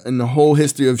people in the whole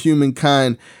history of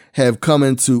humankind have come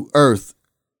into earth.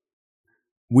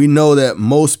 We know that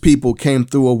most people came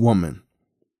through a woman,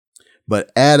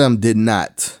 but Adam did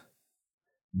not.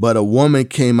 But a woman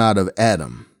came out of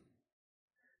Adam.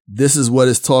 This is what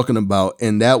it's talking about.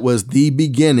 And that was the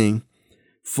beginning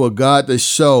for God to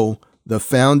show the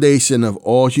foundation of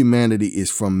all humanity is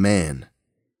from man.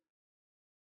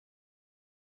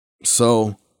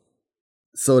 So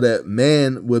that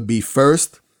man would be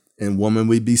first and woman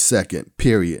would be second,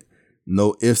 period.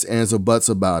 No ifs, ands, or buts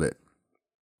about it.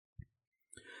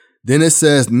 Then it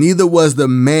says, neither was the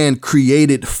man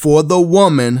created for the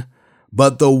woman,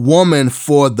 but the woman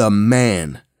for the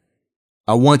man.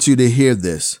 I want you to hear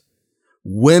this.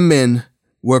 Women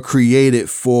were created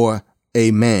for a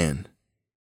man.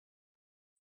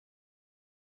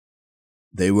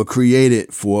 They were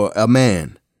created for a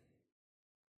man.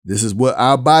 This is what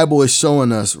our Bible is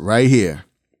showing us right here.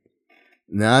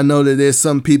 Now, I know that there's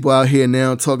some people out here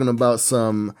now talking about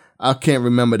I can't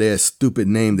remember their stupid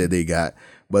name that they got,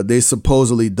 but they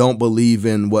supposedly don't believe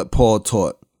in what Paul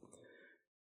taught.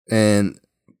 And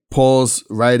Paul's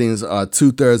writings are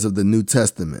 2/3 of the New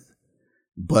Testament.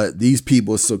 But these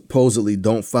people supposedly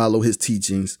don't follow his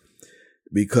teachings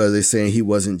because they're saying he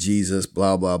wasn't Jesus,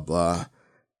 blah, blah, blah.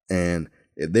 And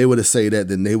if they were to say that,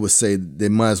 then they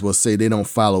might as well say they don't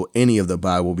follow any of the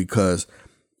Bible, because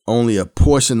only a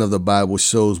portion of the Bible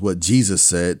shows what Jesus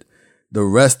said. The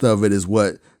rest of it is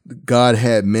what God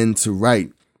had men to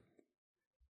write.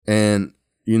 And,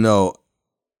 yeah,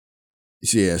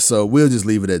 so we'll just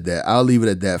leave it at that. I'll leave it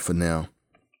at that for now.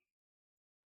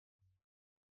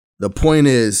 The point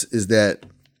is that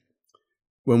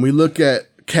when we look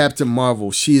at Captain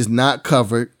Marvel, she is not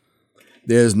covered.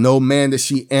 There's no man that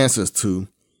she answers to,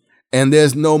 and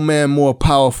there's no man more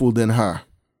powerful than her.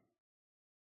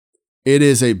 It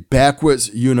is a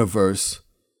backwards universe,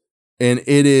 and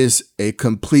it is a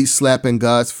complete slap in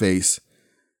God's face,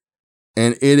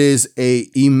 and it is a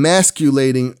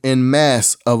emasculating en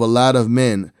masse of a lot of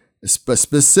men,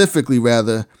 specifically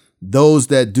rather those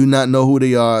that do not know who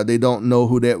they are. They don't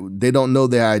know they don't know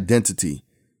their identity.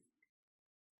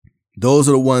 Those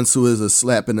are the ones who is a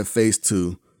slap in the face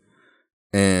to.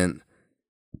 And,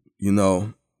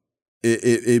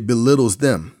 it belittles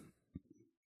them.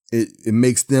 It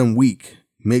makes them weak,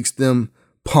 makes them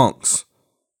punks,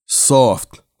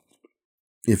 soft,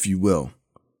 if you will.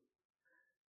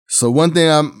 So one thing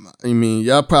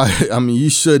you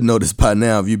should know this by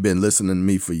now if you've been listening to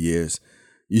me for years.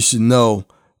 You should know,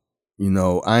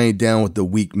 I ain't down with the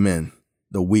weak men,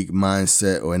 the weak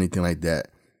mindset or anything like that.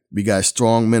 We got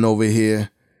strong men over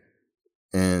here.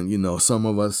 And, some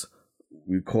of us,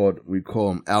 we call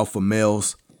them alpha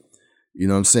males. You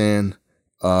know what I'm saying?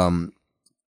 I'm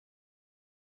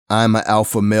an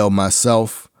alpha male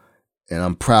myself, and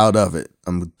I'm proud of it.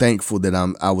 I'm thankful that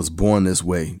I was born this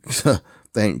way.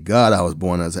 Thank God I was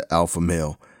born as an alpha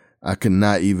male. I could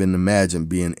not even imagine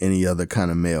being any other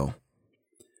kind of male.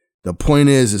 The point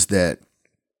is that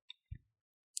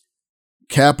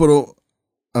Captain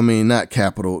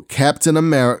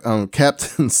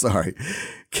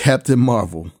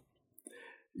Marvel.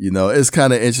 It's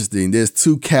kind of interesting. There's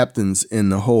two captains in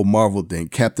the whole Marvel thing,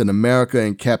 Captain America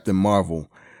and Captain Marvel.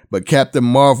 But Captain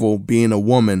Marvel, being a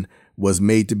woman, was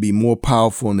made to be more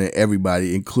powerful than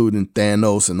everybody, including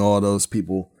Thanos and all those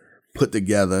people put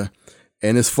together.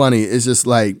 And it's funny. It's just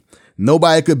like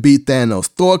nobody could beat Thanos.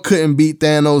 Thor couldn't beat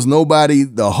Thanos. Nobody.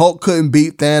 The Hulk couldn't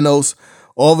beat Thanos.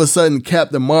 All of a sudden,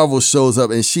 Captain Marvel shows up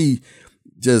and she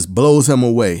just blows him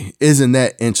away. Isn't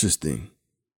that interesting?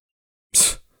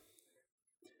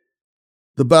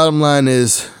 The bottom line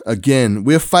is, again,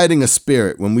 we're fighting a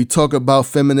spirit. When we talk about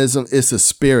feminism, it's a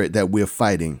spirit that we're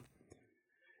fighting.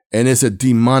 And it's a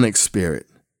demonic spirit.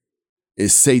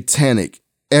 It's satanic.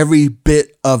 Every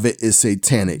bit of it is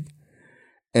satanic.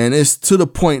 And it's to the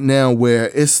point now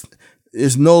where it's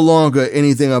no longer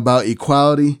anything about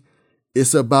equality.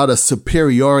 It's about a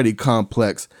superiority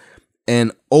complex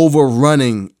and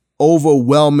overwhelming,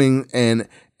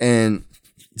 and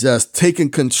just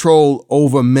taking control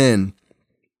over men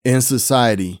in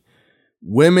society.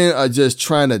 Women are just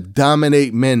trying to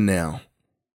dominate men now.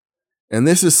 And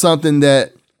this is something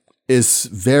that is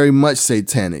very much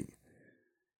satanic.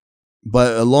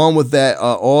 But along with that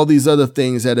are all these other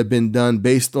things that have been done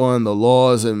based on the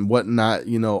laws and whatnot,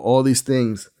 all these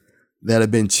things that have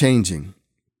been changing.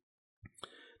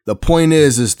 The point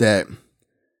is that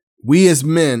we as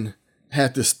men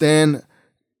have to stand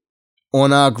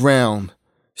our ground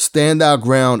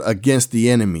against the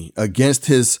enemy, against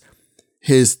his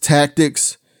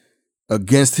tactics,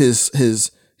 against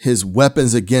his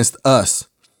weapons against us,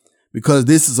 because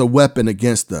this is a weapon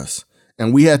against us.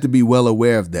 And we have to be well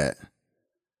aware of that.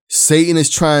 Satan is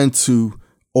trying to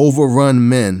overrun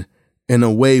men in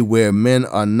a way where men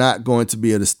are not going to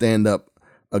be able to stand up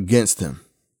against him.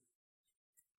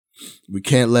 We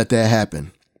can't let that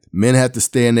happen. Men have to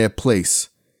stay in their place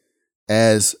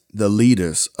as the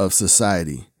leaders of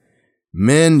society.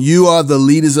 Men, you are the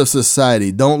leaders of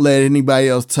society. Don't let anybody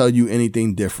else tell you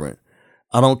anything different.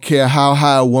 I don't care how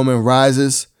high a woman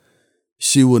rises,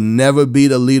 she will never be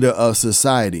the leader of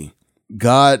society.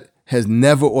 God has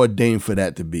never ordained for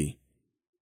that to be.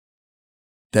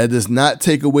 That does not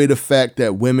take away the fact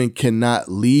that women cannot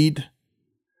lead.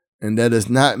 And that does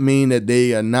not mean that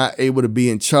they are not able to be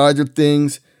in charge of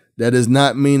things. That does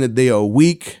not mean that they are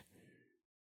weak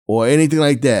or anything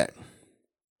like that.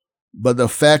 But the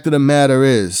fact of the matter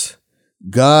is,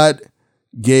 God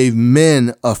gave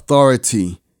men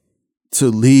authority to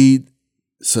lead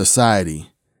society.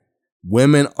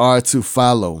 Women are to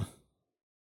follow.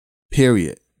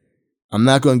 Period. I'm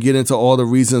not going to get into all the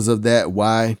reasons of that.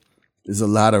 Why? There's a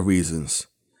lot of reasons.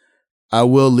 I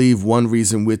will leave one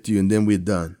reason with you and then we're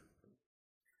done.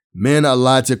 Men are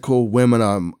logical, women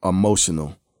are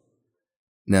emotional.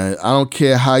 Now, I don't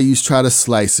care how you try to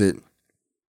slice it.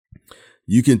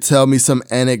 You can tell me some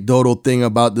anecdotal thing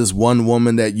about this one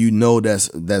woman that you know that's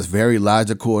very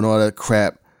logical and all that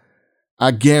crap.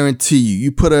 I guarantee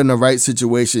you put her in the right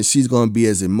situation, she's going to be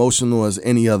as emotional as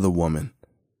any other woman.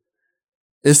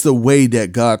 It's the way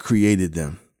that God created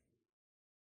them.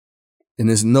 And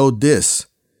it's no diss.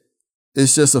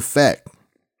 It's just a fact.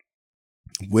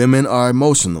 Women are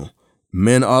emotional.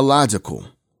 Men are logical.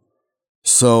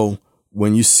 So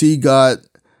when you see God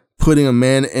putting a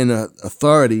man in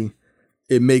authority,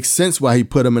 it makes sense why he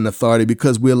put him in authority,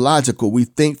 because we're logical. We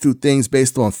think through things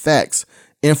based on facts,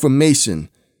 information,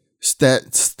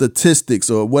 statistics,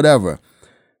 or whatever.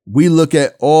 We look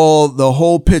at the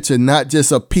whole picture, not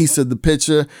just a piece of the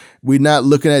picture. We're not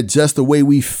looking at just the way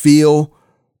we feel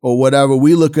or whatever.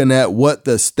 We're looking at what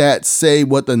the stats say,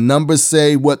 what the numbers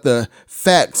say, what the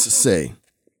facts say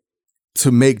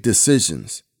to make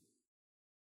decisions.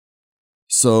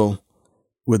 So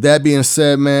with that being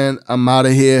said, man, I'm out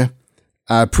of here.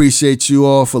 I appreciate you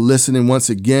all for listening once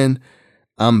again.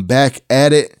 I'm back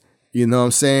at it, you know what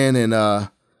I'm saying? And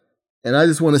I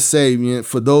just want to say,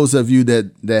 for those of you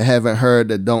that haven't heard,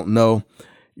 that don't know,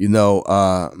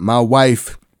 my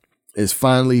wife is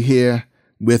finally here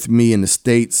with me in the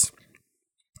States.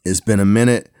 It's been a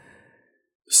minute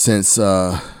since,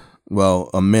 a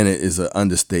minute is an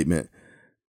understatement.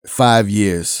 5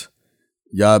 years.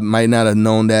 Y'all might not have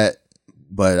known that,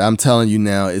 but I'm telling you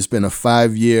now, it's been a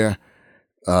 5-year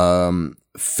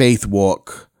faith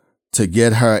walk to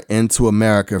get her into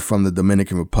America from the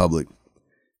Dominican Republic.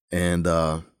 And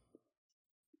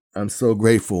I'm so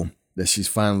grateful that she's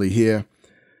finally here.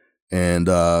 And,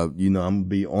 I'm going to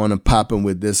be on and popping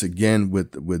with this again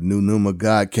with New Numa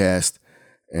Godcast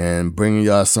and bringing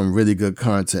y'all some really good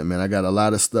content, man. I got a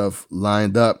lot of stuff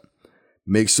lined up.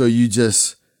 Make sure you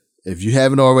if you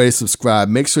haven't already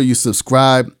subscribed, make sure you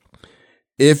subscribe.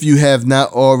 If you have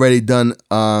not already done,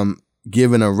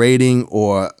 given a rating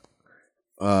or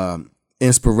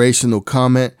inspirational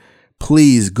comment,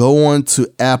 please go on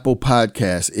to Apple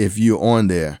Podcasts if you're on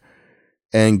there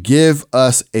and give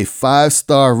us a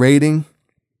 5-star rating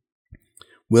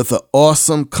with an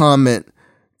awesome comment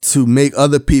to make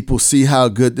other people see how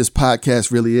good this podcast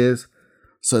really is,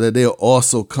 so that they'll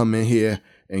also come in here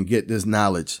and get this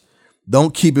knowledge.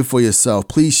 Don't keep it for yourself.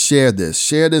 Please share this.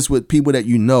 Share this with people that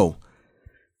you know.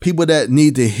 People that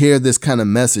need to hear this kind of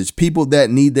message. People that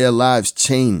need their lives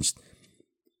changed.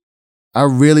 I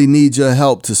really need your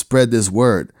help to spread this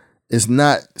word. It's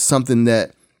not something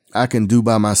that I can do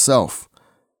by myself.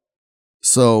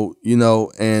 So,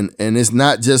 and it's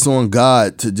not just on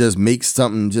God to just make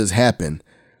something just happen.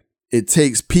 It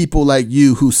takes people like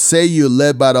you who say you're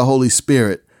led by the Holy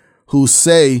Spirit, who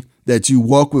say that you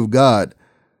walk with God.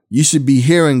 You should be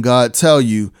hearing God tell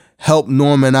you, help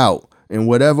Norman out in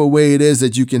whatever way it is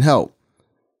that you can help.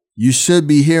 You should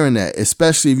be hearing that,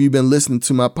 especially if you've been listening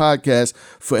to my podcast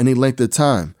for any length of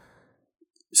time.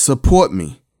 Support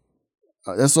me.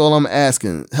 That's all I'm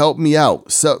asking. Help me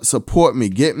out. Support me.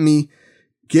 Get me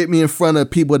in front of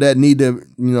people that need to,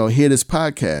 hear this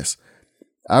podcast.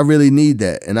 I really need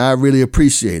that, and I really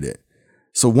appreciate it.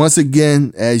 So once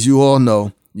again, as you all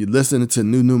know, you're listening to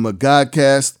New Numa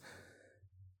Godcast,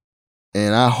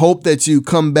 and I hope that you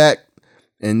come back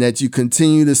and that you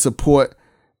continue to support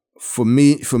for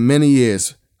me for many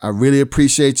years. I really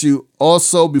appreciate you.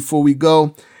 Also, before we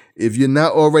go, If you're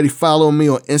not already following me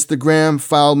on Instagram,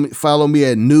 follow me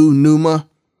at New Numa.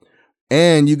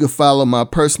 And you can follow my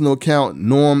personal account,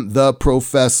 Norm the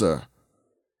Professor.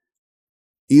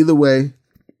 Either way,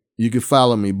 you can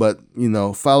follow me, but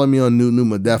follow me on New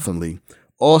Numa definitely.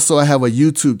 Also, I have a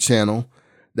YouTube channel.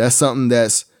 That's something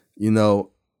that's, I'm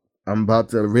about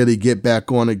to really get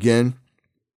back on again.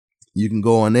 You can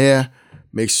go on there.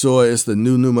 Make sure it's the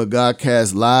New Numa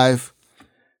Godcast live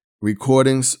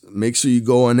recordings. Make sure you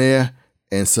go on there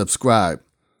and subscribe.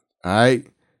 All right.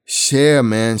 Share,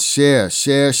 man. Share.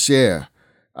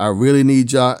 I really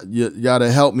need y'all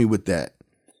to help me with that.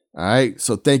 All right.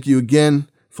 So thank you again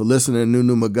for listening to New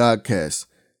Numa Godcast.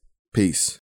 Peace.